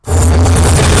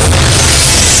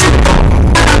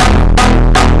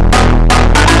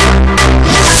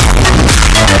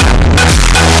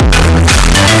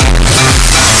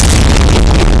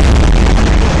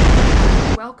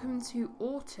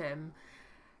autumn.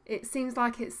 It seems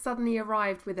like it's suddenly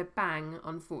arrived with a bang,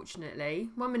 unfortunately.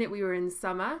 One minute we were in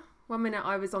summer, one minute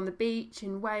I was on the beach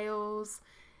in Wales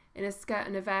in a skirt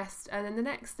and a vest, and then the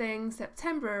next thing,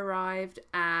 September arrived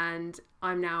and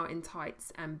I'm now in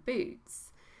tights and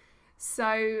boots.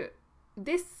 So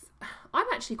I'm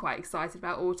actually quite excited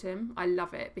about autumn. I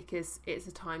love it because it's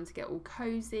a time to get all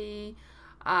cozy.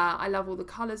 I love all the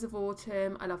colours of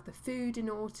autumn. I love the food in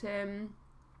autumn.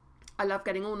 I love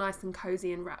getting all nice and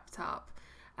cozy and wrapped up.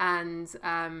 And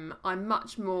I'm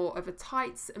much more of a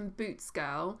tights and boots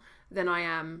girl than I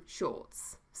am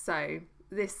shorts. So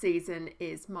this season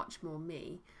is much more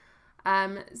me.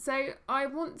 So I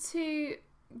want to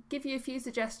give you a few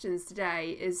suggestions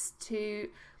today as to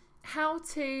how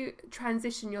to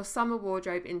transition your summer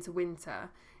wardrobe into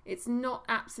winter. It's not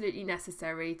absolutely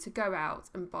necessary to go out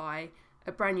and buy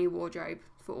a brand new wardrobe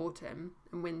for autumn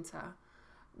and winter.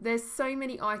 There's so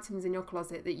many items in your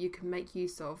closet that you can make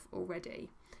use of already.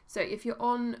 So if you're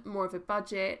on more of a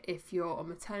budget, if you're on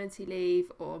maternity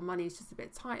leave or money's just a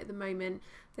bit tight at the moment,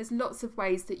 there's lots of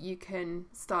ways that you can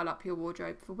style up your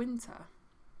wardrobe for winter.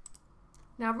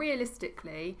 Now,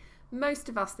 realistically, most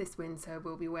of us this winter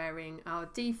will be wearing our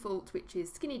default, which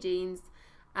is skinny jeans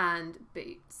and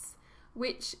boots,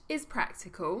 which is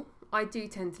practical. I do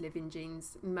tend to live in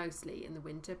jeans mostly in the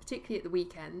winter, particularly at the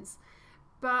weekends.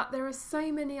 But there are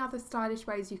so many other stylish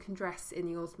ways you can dress in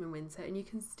the autumn and winter, and you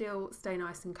can still stay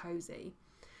nice and cozy.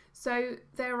 So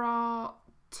there are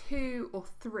 2 or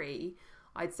 3,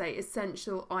 I'd say,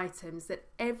 essential items that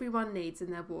everyone needs in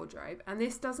their wardrobe. And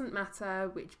this doesn't matter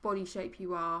which body shape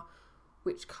you are,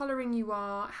 which colouring you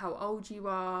are, how old you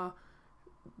are,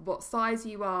 what size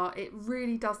you are. It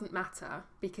really doesn't matter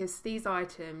because these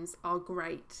items are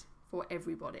great for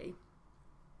everybody.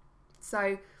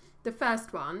 So the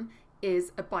first one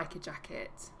is a biker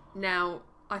jacket. Now,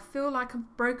 I feel like a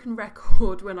broken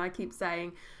record when I keep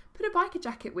saying, put a biker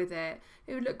jacket with it.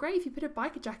 It would look great if you put a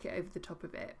biker jacket over the top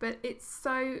of it. But it's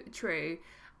so true.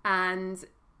 And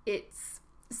it's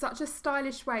such a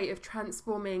stylish way of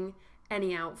transforming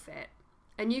any outfit.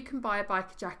 And you can buy a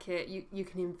biker jacket. You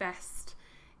can invest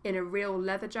in a real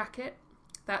leather jacket.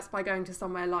 That's by going to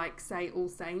somewhere like, say, All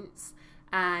Saints.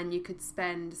 And you could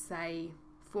spend, say,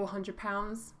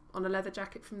 £400 on a leather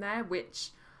jacket from there, which,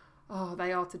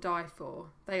 they are to die for.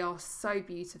 They are so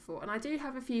beautiful. And I do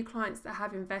have a few clients that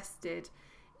have invested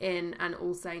in an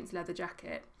All Saints leather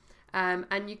jacket.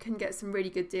 And you can get some really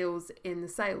good deals in the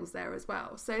sales there as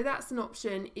well. So that's an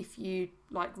option if you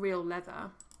like real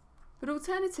leather. But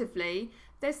alternatively,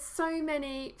 there's so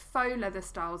many faux leather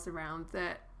styles around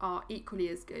that are equally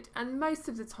as good. And most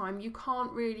of the time you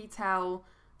can't really tell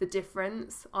the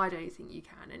difference. I don't think you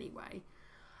can anyway.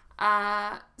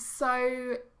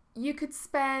 So you could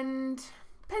spend,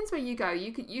 depends where you go.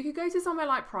 You could go to somewhere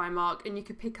like Primark and you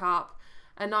could pick up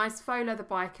a nice faux leather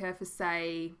biker for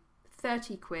say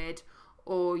 30 quid,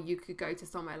 or you could go to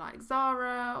somewhere like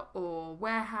Zara or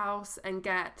Warehouse and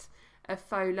get a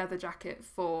faux leather jacket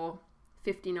for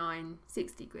 59,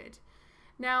 60 quid.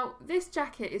 Now, this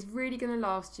jacket is really going to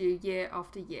last you year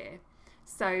after year.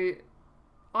 So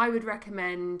I would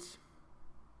recommend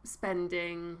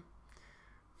spending,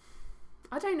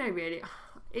 I don't know really,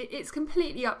 it's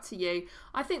completely up to you.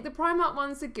 I think the Primark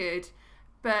ones are good,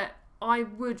 but I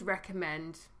would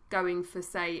recommend going for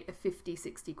say a 50,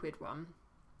 60 quid one.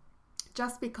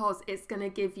 Just because it's going to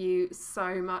give you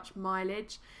so much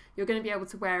mileage. You're going to be able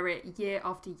to wear it year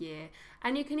after year.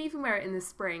 And you can even wear it in the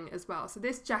spring as well. So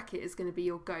this jacket is going to be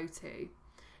your go-to.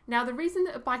 Now, the reason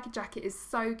that a biker jacket is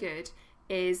so good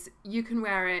is you can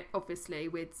wear it, obviously,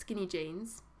 with skinny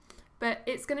jeans. But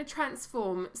it's going to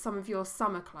transform some of your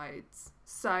summer clothes.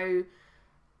 So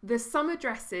the summer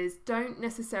dresses don't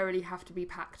necessarily have to be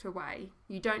packed away.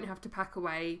 You don't have to pack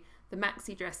away the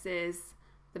maxi dresses,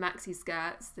 the maxi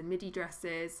skirts, the midi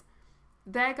dresses.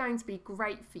 They're going to be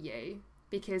great for you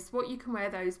because what you can wear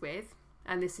those with,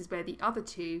 and this is where the other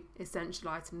 2 essential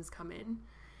items come in,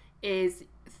 is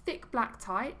thick black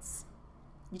tights.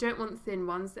 You don't want thin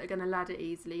ones that are going to ladder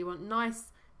easily. You want nice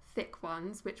thick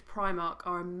ones, which Primark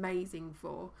are amazing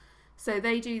for. So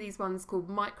they do these ones called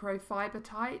microfiber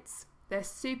tights. They're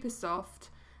super soft.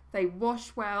 They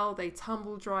wash well, they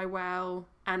tumble dry well,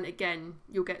 and again,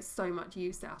 you'll get so much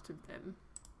use out of them.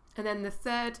 And then the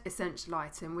third essential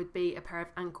item would be a pair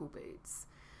of ankle boots.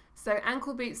 So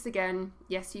ankle boots, again,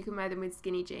 yes, you can wear them with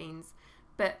skinny jeans,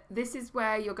 but this is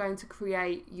where you're going to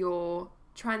create your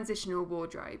transitional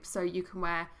wardrobe. So you can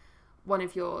wear one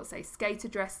of your, say, skater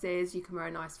dresses, you can wear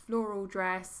a nice floral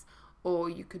dress, or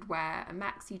you could wear a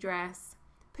maxi dress,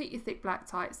 put your thick black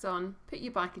tights on, put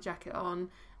your biker jacket on,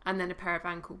 and then a pair of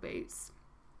ankle boots.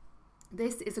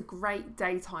 This is a great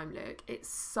daytime look. It's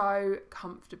so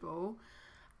comfortable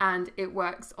and it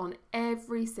works on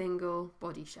every single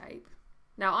body shape.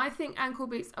 Now, I think ankle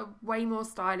boots are way more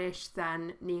stylish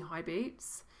than knee-high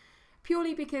boots,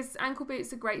 purely because ankle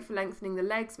boots are great for lengthening the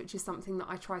legs, which is something that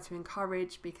I try to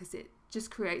encourage because it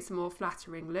just creates a more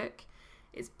flattering look.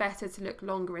 It's better to look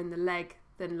longer in the leg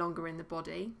than longer in the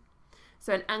body.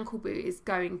 So an ankle boot is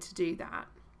going to do that.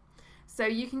 So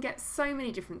you can get so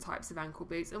many different types of ankle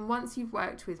boots, and once you've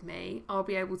worked with me, I'll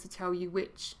be able to tell you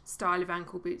which style of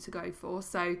ankle boot to go for.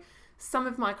 So some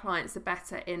of my clients are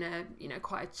better in a,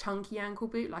 quite a chunky ankle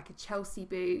boot, like a Chelsea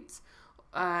boot.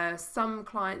 Some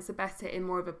clients are better in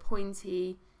more of a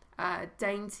pointy,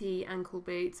 dainty ankle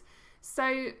boot.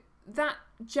 So that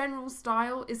general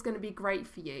style is going to be great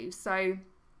for you. So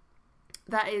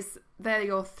they're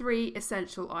your 3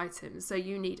 essential items. So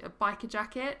you need a biker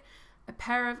jacket, a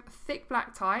pair of thick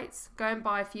black tights, go and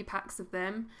buy a few packs of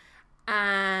them,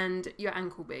 and your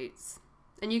ankle boots.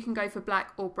 And you can go for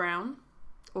black or brown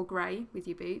or grey with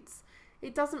your boots.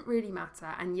 It doesn't really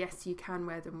matter, and yes, you can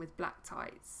wear them with black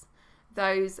tights.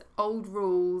 Those old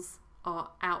rules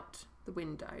are out the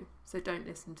window, so don't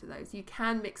listen to those. You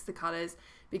can mix the colours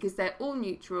because they're all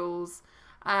neutrals.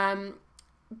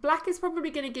 Black is probably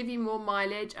going to give you more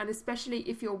mileage, and especially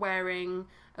if you're wearing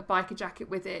a biker jacket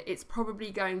with it, it's probably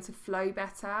going to flow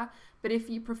better. But if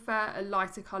you prefer a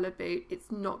lighter colour boot, it's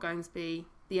not going to be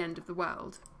the end of the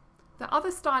world. The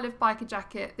other style of biker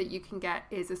jacket that you can get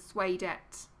is a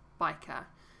suedette biker.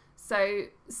 So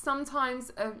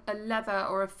sometimes a leather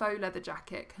or a faux leather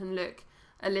jacket can look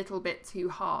a little bit too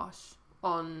harsh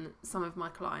on some of my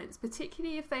clients,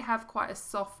 particularly if they have quite a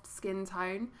soft skin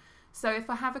tone. So if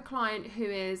I have a client who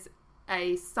is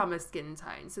a summer skin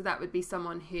tone, so that would be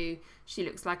someone who, she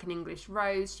looks like an English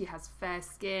rose, she has fair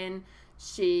skin,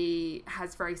 she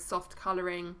has very soft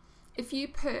colouring. If you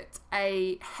put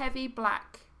a heavy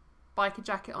black biker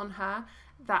jacket on her,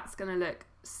 that's going to look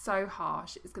so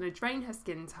harsh. It's going to drain her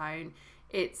skin tone.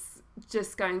 It's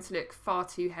just going to look far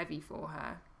too heavy for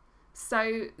her.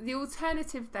 So the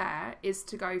alternative there is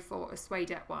to go for a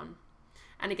suedette one.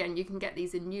 And again, you can get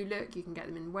these in New Look, you can get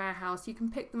them in Warehouse, you can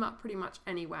pick them up pretty much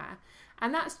anywhere.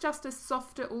 And that's just a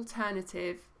softer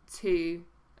alternative to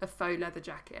a faux leather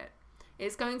jacket.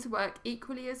 It's going to work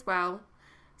equally as well,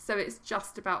 so it's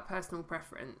just about personal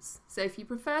preference. So if you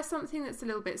prefer something that's a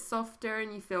little bit softer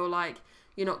and you feel like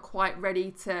you're not quite ready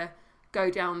to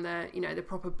go down the, the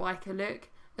proper biker look,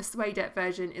 a suedette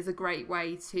version is a great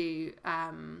way to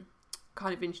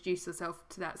kind of introduce yourself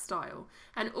to that style.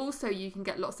 And also you can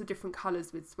get lots of different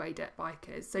colours with suedette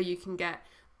bikers. So you can get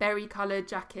berry coloured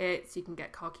jackets, you can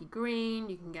get khaki green,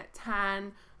 you can get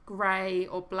tan, grey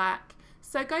or black.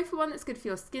 So go for one that's good for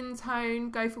your skin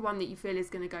tone, go for one that you feel is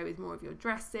going to go with more of your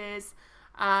dresses,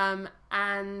 and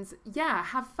yeah,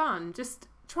 have fun. Just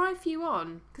try a few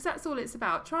on, because that's all it's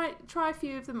about. Try a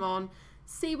few of them on,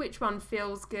 see which one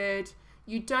feels good.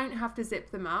 You don't have to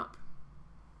zip them up.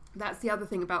 That's the other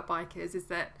thing about bikers, is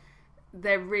that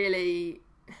they're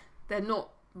not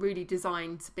really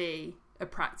designed to be a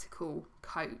practical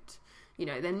coat.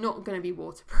 They're not going to be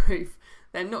waterproof.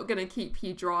 They're not going to keep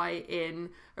you dry in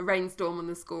a rainstorm on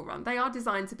the school run. They are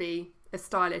designed to be a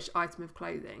stylish item of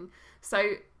clothing.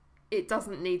 So it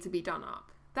doesn't need to be done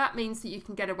up. That means that you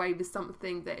can get away with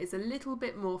something that is a little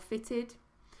bit more fitted.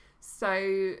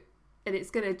 And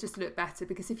it's going to just look better,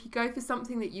 because if you go for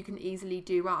something that you can easily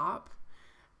do up,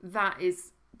 that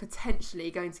is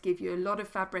potentially going to give you a lot of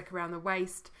fabric around the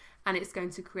waist, and it's going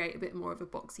to create a bit more of a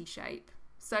boxy shape.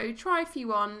 So try a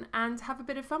few on and have a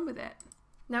bit of fun with it.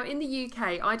 Now in the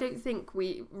UK, I don't think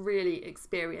we really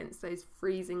experience those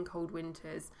freezing cold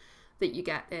winters that you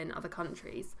get in other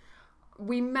countries.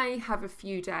 We may have a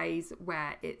few days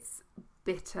where it's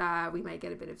bitter, we may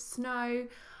get a bit of snow,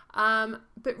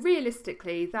 but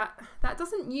realistically that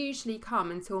doesn't usually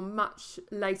come until much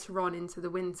later on into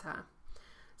the winter.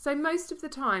 So most of the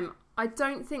time, I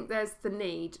don't think there's the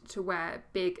need to wear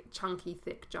big, chunky,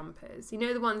 thick jumpers.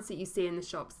 The ones that you see in the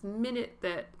shops. The minute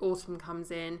that autumn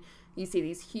comes in, you see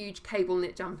these huge cable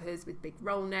knit jumpers with big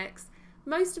roll necks.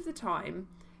 Most of the time,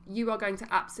 you are going to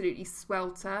absolutely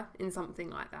swelter in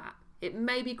something like that. It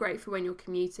may be great for when you're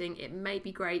commuting. It may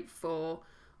be great for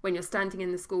when you're standing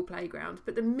in the school playground.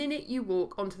 But the minute you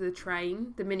walk onto the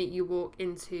train, the minute you walk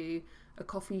into a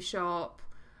coffee shop,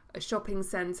 a shopping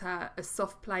centre, a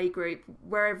soft play group,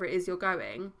 wherever it is you're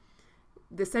going,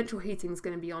 the central heating is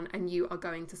going to be on and you are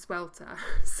going to swelter.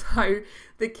 So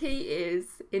the key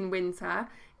is, in winter,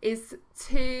 is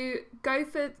to go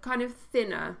for kind of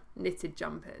thinner knitted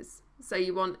jumpers. So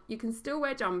you can still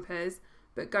wear jumpers,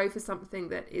 but go for something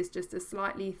that is just a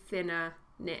slightly thinner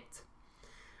knit.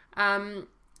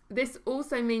 This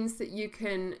also means that you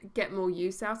can get more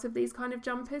use out of these kind of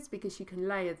jumpers because you can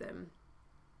layer them.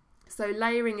 So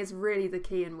layering is really the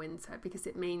key in winter because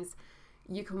it means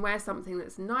you can wear something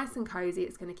that's nice and cozy,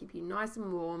 it's going to keep you nice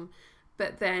and warm,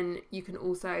 but then you can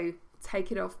also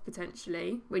take it off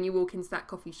potentially when you walk into that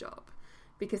coffee shop,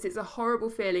 because it's a horrible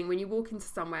feeling when you walk into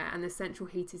somewhere and the central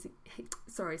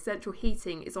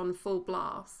heating is on full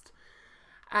blast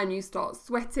and you start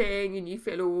sweating and you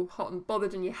feel all hot and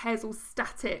bothered and your hair's all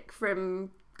static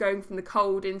from going from the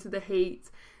cold into the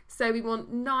heat. So we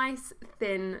want nice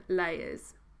thin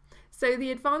layers. So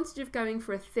the advantage of going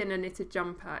for a thinner knitted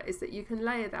jumper is that you can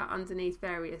layer that underneath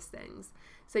various things.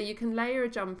 So you can layer a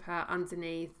jumper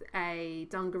underneath a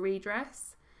dungaree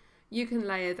dress. You can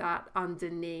layer that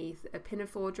underneath a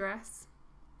pinafore dress.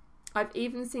 I've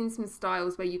even seen some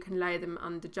styles where you can layer them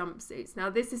under jumpsuits. Now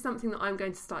this is something that I'm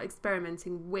going to start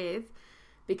experimenting with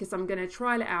because I'm going to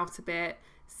trial it out a bit,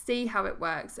 see how it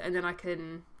works, and then I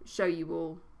can show you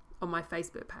all on my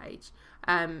Facebook page.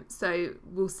 So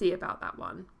we'll see about that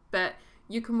one. But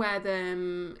you can wear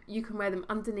them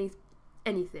underneath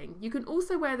anything. You can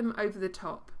also wear them over the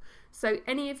top. So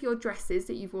any of your dresses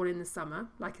that you've worn in the summer,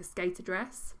 like a skater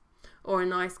dress or a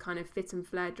nice kind of fit and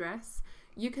flare dress,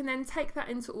 you can then take that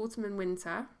into autumn and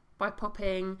winter by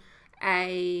popping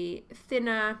a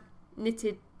thinner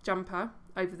knitted jumper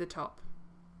over the top.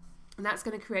 And that's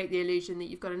going to create the illusion that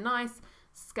you've got a nice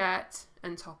skirt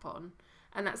and top on.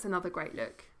 And that's another great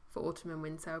look for autumn and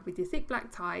winter with your thick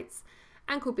black tights,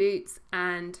 ankle boots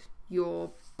and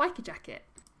your biker jacket.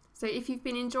 So if you've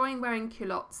been enjoying wearing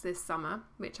culottes this summer,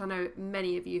 which I know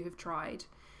many of you have tried,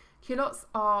 culottes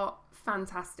are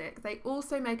fantastic. They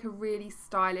also make a really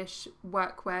stylish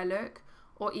workwear look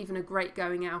or even a great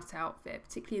going out outfit,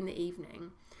 particularly in the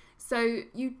evening. So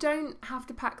you don't have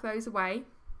to pack those away,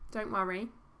 don't worry.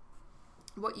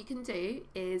 What you can do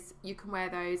is you can wear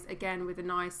those again with a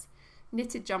nice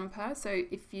knitted jumper. So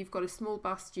if you've got a small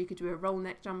bust, you could do a roll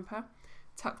neck jumper,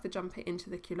 tuck the jumper into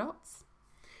the culottes.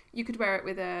 You could wear it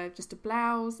with just a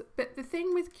blouse, but the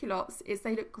thing with culottes is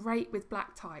they look great with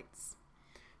black tights.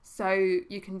 So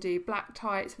you can do black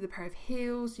tights with a pair of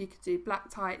heels, you could do black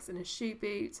tights and a shoe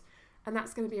boot, and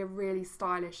that's going to be a really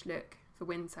stylish look for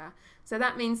winter. So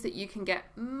that means that you can get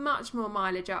much more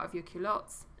mileage out of your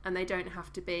culottes and they don't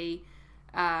have to be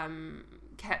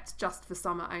kept just for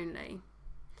summer only.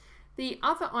 The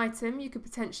other item you could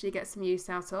potentially get some use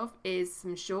out of is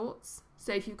some shorts.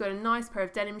 So if you've got a nice pair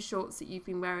of denim shorts that you've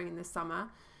been wearing in the summer,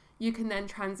 you can then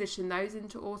transition those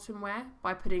into autumn wear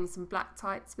by putting some black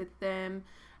tights with them,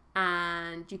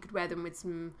 and you could wear them with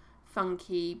some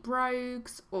funky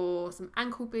brogues or some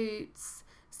ankle boots.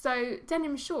 So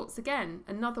denim shorts, again,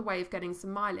 another way of getting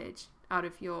some mileage out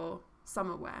of your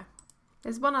summer wear.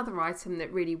 There's one other item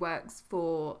that really works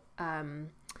for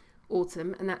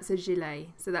autumn, and that's a gilet.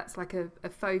 So that's like a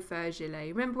faux fur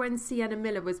gilet. Remember when Sienna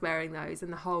Miller was wearing those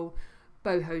and the whole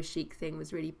boho chic thing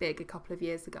was really big a couple of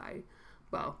years ago?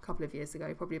 Well, a couple of years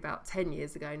ago, probably about 10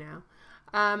 years ago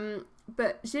now.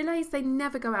 But gilets, they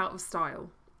never go out of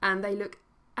style and they look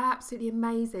absolutely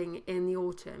amazing in the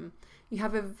autumn. You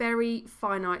have a very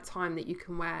finite time that you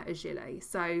can wear a gilet.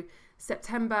 So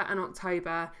September and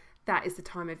October, that is the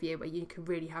time of year where you can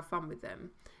really have fun with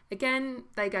them. Again,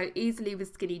 they go easily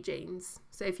with skinny jeans.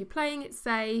 So if you're playing it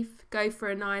safe, go for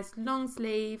a nice long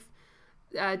sleeve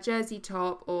jersey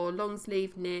top or long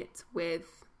sleeve knit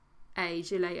with a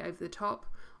gilet over the top.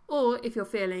 Or if you're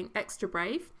feeling extra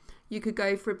brave, you could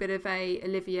go for a bit of a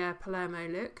Olivia Palermo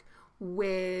look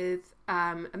with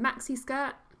a maxi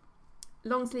skirt,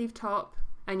 long sleeve top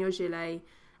and your gilet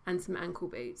and some ankle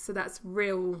boots. So that's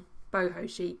real boho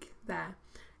chic there.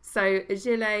 So a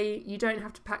gilet, you don't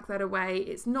have to pack that away.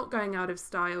 It's not going out of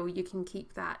style. You can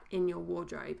keep that in your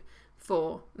wardrobe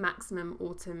for maximum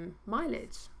autumn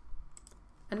mileage.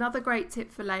 Another great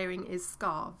tip for layering is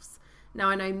scarves. Now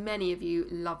I know many of you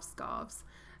love scarves.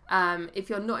 If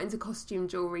you're not into costume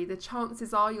jewellery, the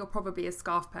chances are you're probably a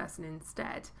scarf person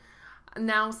instead.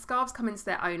 Now scarves come into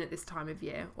their own at this time of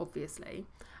year, obviously.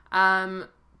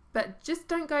 But just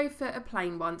don't go for a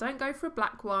plain one. Don't go for a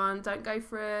black one. Don't go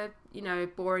for a,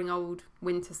 boring old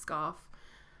winter scarf.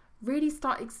 Really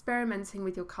start experimenting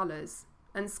with your colours.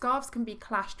 And scarves can be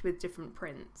clashed with different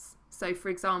prints. So for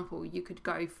example, you could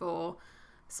go for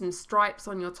some stripes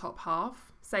on your top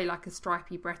half, say like a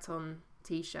stripy Breton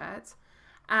t-shirt.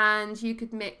 And you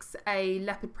could mix a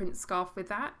leopard print scarf with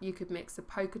that. You could mix a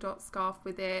polka dot scarf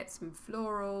with it, some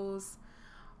florals.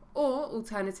 Or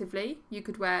alternatively, you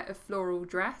could wear a floral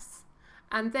dress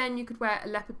and then you could wear a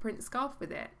leopard print scarf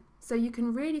with it. So you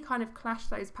can really kind of clash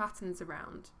those patterns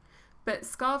around. But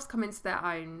scarves come into their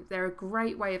own. They're a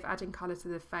great way of adding colour to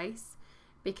the face,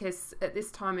 because at this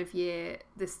time of year,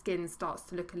 the skin starts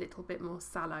to look a little bit more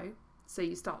sallow. So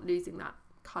you start losing that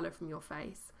colour from your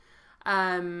face.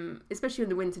 Especially when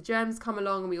the winter germs come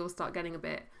along and we all start getting a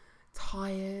bit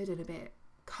tired and a bit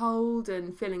cold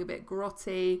and feeling a bit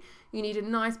grotty. You need a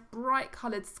nice bright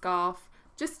coloured scarf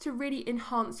just to really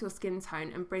enhance your skin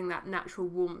tone and bring that natural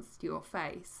warmth to your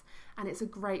face. And it's a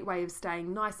great way of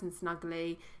staying nice and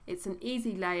snuggly. It's an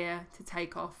easy layer to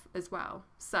take off as well.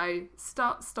 So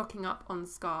start stocking up on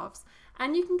scarves,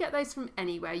 and you can get those from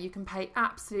anywhere. You can pay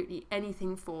absolutely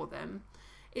anything for them.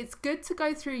 It's good to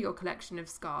go through your collection of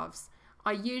scarves.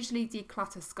 I usually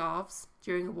declutter scarves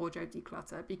during a wardrobe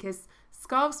declutter, because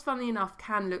scarves, funnily enough,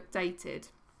 can look dated.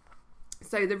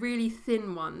 So the really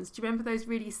thin ones, do you remember those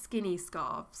really skinny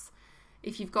scarves?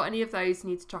 If you've got any of those,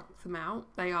 you need to chuck them out.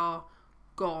 They are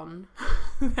gone.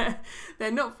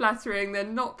 They're not flattering, they're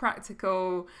not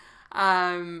practical.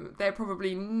 They're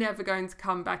probably never going to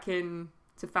come back in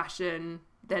to fashion.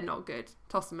 They're not good.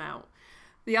 Toss them out.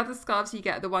 The other scarves you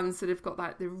get are the ones that have got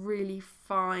like the really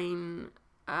fine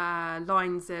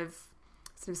lines of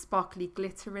sort of sparkly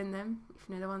glitter in them, if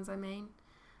you know the ones I mean.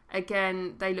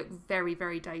 Again, they look very,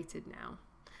 very dated now.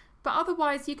 But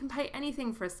otherwise, you can pay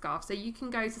anything for a scarf. So you can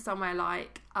go to somewhere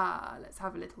like, let's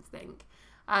have a little think.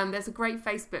 There's a great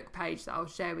Facebook page that I'll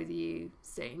share with you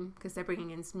soon, because they're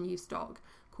bringing in some new stock,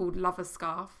 called Love a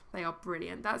Scarf. They are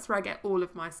brilliant. That's where I get all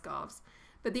of my scarves.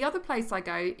 But the other place I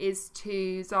go is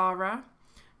to Zara.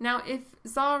 Now, if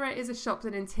Zara is a shop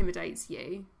that intimidates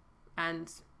you, and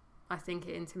I think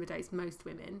it intimidates most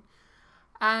women,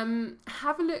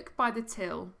 have a look by the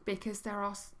till, because there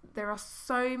are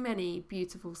so many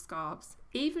beautiful scarves.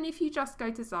 Even if you just go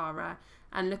to Zara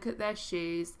and look at their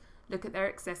shoes, look at their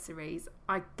accessories,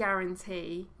 I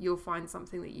guarantee you'll find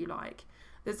something that you like.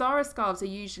 The Zara scarves are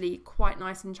usually quite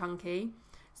nice and chunky,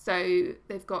 so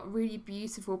they've got really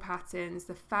beautiful patterns.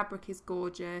 The fabric is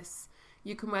gorgeous.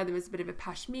 You can wear them as a bit of a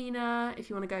pashmina if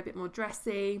you want to go a bit more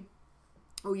dressy,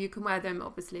 or you can wear them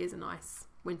obviously as a nice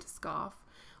winter scarf.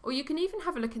 Or you can even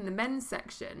have a look in the men's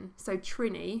section. So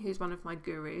Trini, who's one of my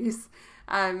gurus,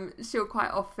 she'll quite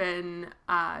often,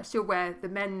 she'll wear the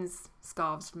men's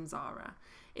scarves from Zara.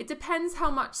 It depends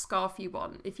how much scarf you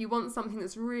want. If you want something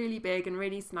that's really big and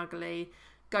really snuggly,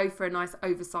 go for a nice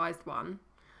oversized one.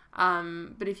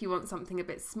 But if you want something a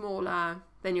bit smaller,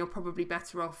 then you're probably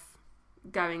better off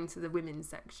going to the women's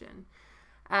section.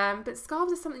 But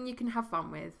scarves are something you can have fun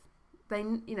with. They're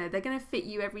going to fit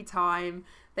you every time.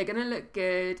 They're going to look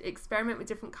good. Experiment with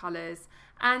different colours.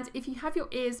 And if you have your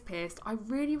ears pierced, I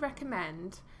really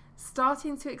recommend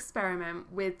starting to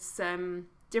experiment with some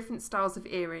different styles of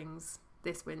earrings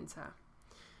this winter.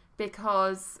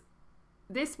 Because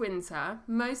this winter,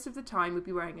 most of the time you'll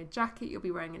be wearing a jacket, you'll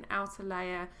be wearing an outer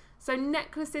layer. So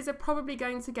necklaces are probably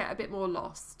going to get a bit more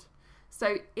lost.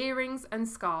 So earrings and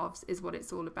scarves is what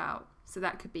it's all about. So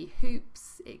that could be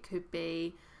hoops, it could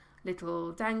be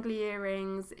little dangly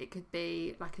earrings, it could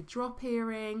be like a drop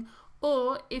earring,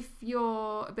 or if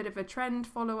you're a bit of a trend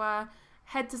follower,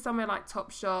 head to somewhere like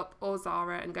Topshop or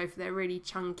Zara and go for their really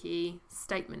chunky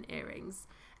statement earrings.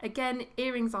 Again,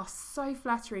 earrings are so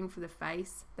flattering for the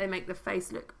face. They make the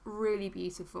face look really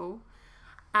beautiful,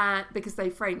 and because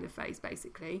they frame the face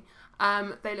basically.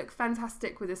 They look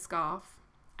fantastic with a scarf,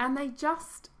 and they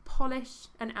just polish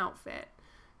an outfit.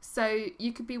 So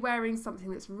you could be wearing something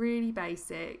that's really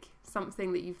basic,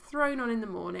 something that you've thrown on in the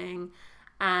morning,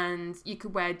 and you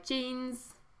could wear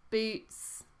jeans,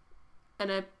 boots, and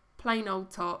a plain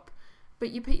old top, but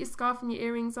you put your scarf and your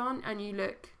earrings on and you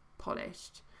look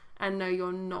polished. And no,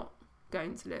 you're not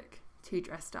going to look too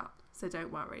dressed up, so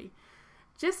don't worry.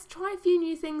 Just try a few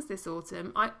new things this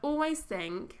autumn. I always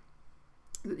think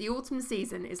that the autumn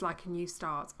season is like a new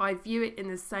start. I view it in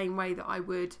the same way that I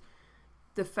would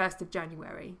the 1st of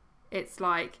January. It's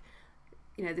like,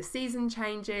 the season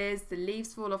changes, the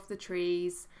leaves fall off the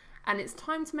trees, and it's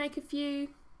time to make a few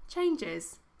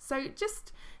changes. So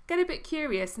just get a bit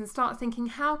curious and start thinking,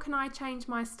 how can I change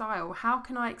my style? How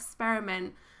can I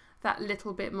experiment that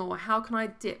little bit more? How can I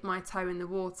dip my toe in the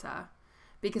water?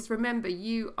 Because remember,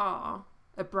 you are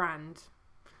a brand.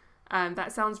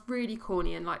 That sounds really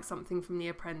corny and like something from The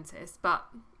Apprentice, but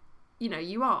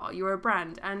you're a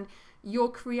brand, and you're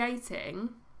creating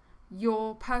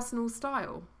your personal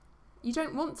style. You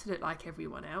don't want to look like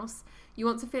everyone else. You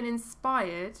want to feel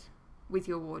inspired with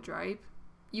your wardrobe.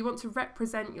 You want to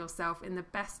represent yourself in the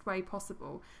best way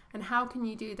possible. And how can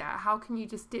you do that? How can you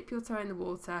just dip your toe in the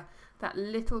water that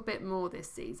little bit more this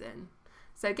season?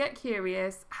 So get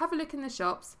curious, have a look in the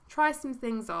shops, try some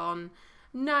things on,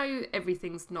 No,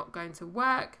 everything's not going to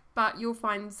work, but you'll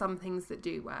find some things that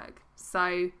do work.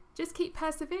 So just keep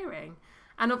persevering.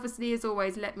 And obviously, as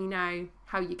always, let me know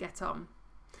how you get on.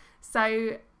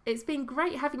 So it's been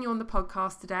great having you on the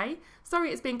podcast today.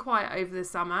 Sorry it's been quiet over the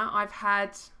summer. I've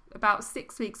had about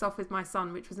 6 weeks off with my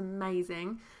son, which was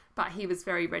amazing. But he was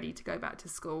very ready to go back to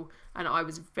school and I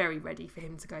was very ready for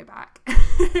him to go back.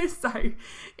 So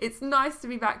it's nice to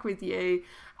be back with you,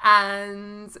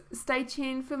 and stay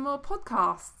tuned for more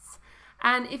podcasts.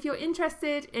 And if you're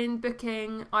interested in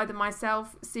booking either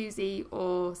myself, Susie,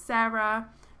 or Sarah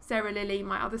Lily,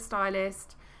 my other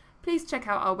stylist, please check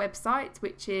out our website,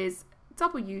 which is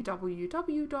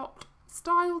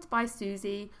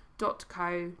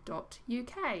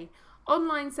www.styledbysusie.co.uk.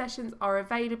 Online sessions are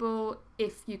available.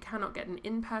 If you cannot get an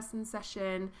in-person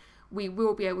session, we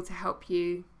will be able to help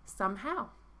you somehow.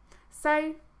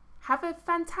 So have a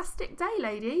fantastic day,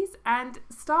 ladies, and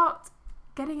start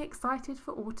getting excited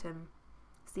for autumn.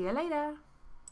 See you later.